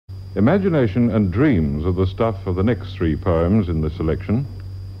Imagination and dreams are the stuff of the next three poems in the selection.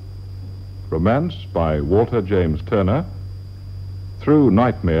 Romance by Walter James Turner, Through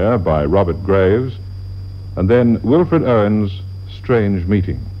Nightmare by Robert Graves, and then Wilfred Owen's Strange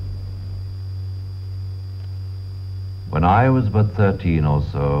Meeting. When I was but 13 or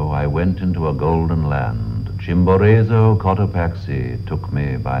so, I went into a golden land. Chimborazo Cotopaxi took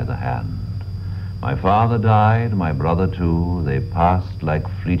me by the hand. My father died, my brother too, they passed like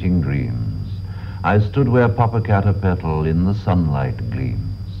fleeting dreams. I stood where Popocatépetl in the sunlight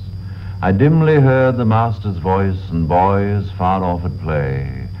gleams. I dimly heard the master's voice and boys far off at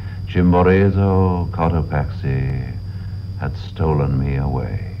play. Chimborazo Cotopaxi had stolen me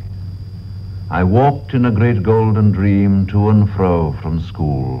away. I walked in a great golden dream to and fro from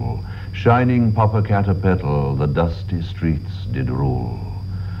school. Shining Popocatépetl the dusty streets did rule.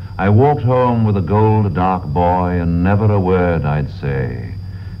 I walked home with a gold dark boy, and never a word I'd say.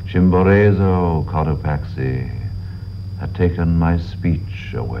 Chimborazo Cotopaxi had taken my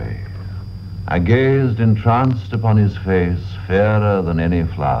speech away. I gazed entranced upon his face, fairer than any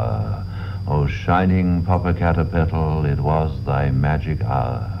flower. O shining Popocatépetl, it was thy magic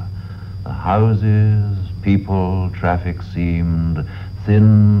hour. The houses, people, traffic seemed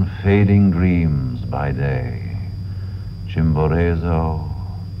thin, fading dreams by day. Chimborazo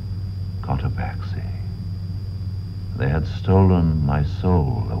Cotopaxi, they had stolen my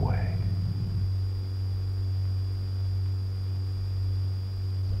soul away.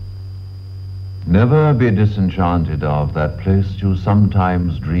 Never be disenchanted of that place you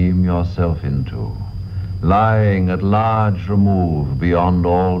sometimes dream yourself into, lying at large remove beyond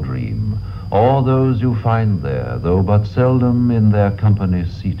all dream, or those you find there, though but seldom in their company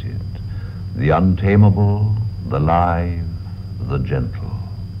seated, the untamable, the live, the gentle.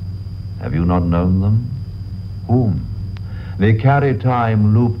 Have you not known them? Whom? They carry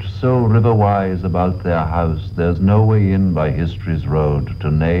time looped so river-wise about their house, there's no way in by history's road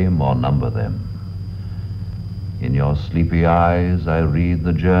to name or number them. In your sleepy eyes I read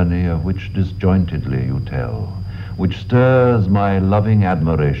the journey of which disjointedly you tell, which stirs my loving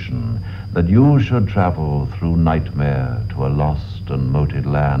admiration, that you should travel through nightmare to a lost and moated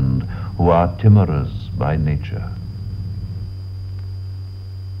land, who are timorous by nature.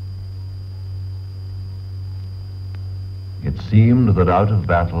 It seemed that out of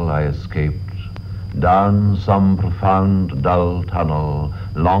battle I escaped, down some profound, dull tunnel,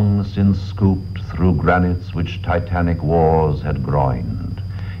 long since scooped through granites which titanic wars had groined.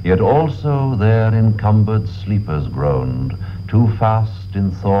 Yet also there encumbered sleepers groaned, too fast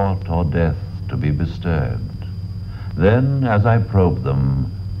in thought or death to be disturbed. Then, as I probed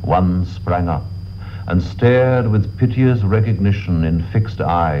them, one sprang up, and stared with piteous recognition in fixed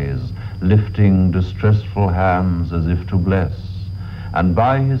eyes, lifting distressful hands as if to bless, and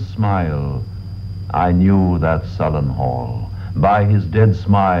by his smile I knew that sullen hall. By his dead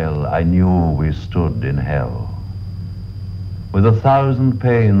smile I knew we stood in hell. With 1,000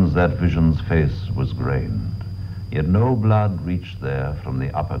 pains that vision's face was grained, yet no blood reached there from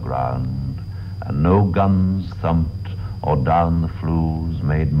the upper ground, and no guns thumped or down the flues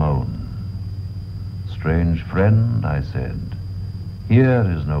made moan. Strange friend, I said, here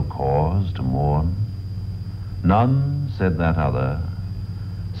is no cause to mourn. None, said that other,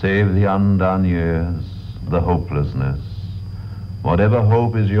 save the undone years, the hopelessness. Whatever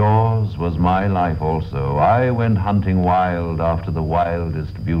hope is yours was my life also. I went hunting wild after the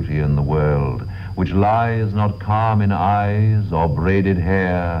wildest beauty in the world, which lies not calm in eyes or braided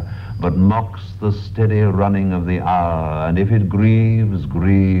hair, but mocks the steady running of the hour, and if it grieves,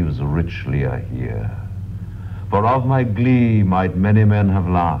 grieves richly I hear. For of my glee might many men have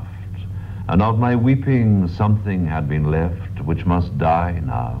laughed, and of my weeping something had been left which must die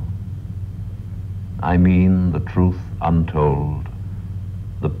now. I mean the truth untold,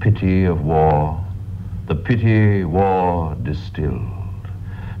 the pity of war, the pity war distilled.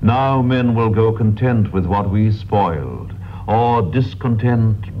 Now men will go content with what we spoiled, or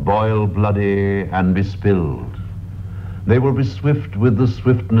discontent boil bloody and be spilled. They will be swift with the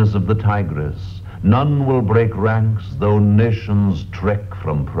swiftness of the tigress. None will break ranks, though nations trek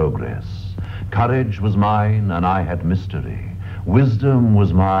from progress. Courage was mine, and I had mystery. Wisdom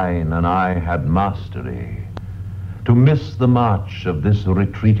was mine, and I had mastery. To miss the march of this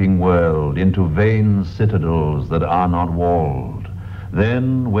retreating world into vain citadels that are not walled.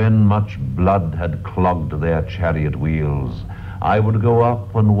 Then, when much blood had clogged their chariot wheels, I would go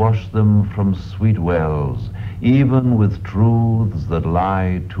up and wash them from sweet wells, even with truths that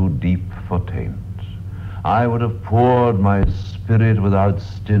lie too deep for taint. I would have poured my spirit without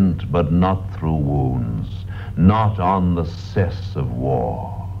stint, but not through wounds, not on the cess of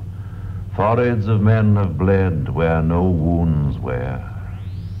war. Foreheads of men have bled where no wounds were.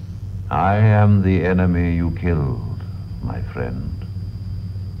 I am the enemy you killed, my friend.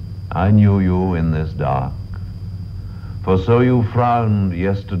 I knew you in this dark, for so you frowned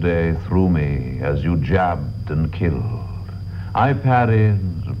yesterday through me as you jabbed and killed. I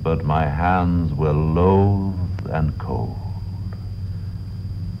parried, but my hands were loath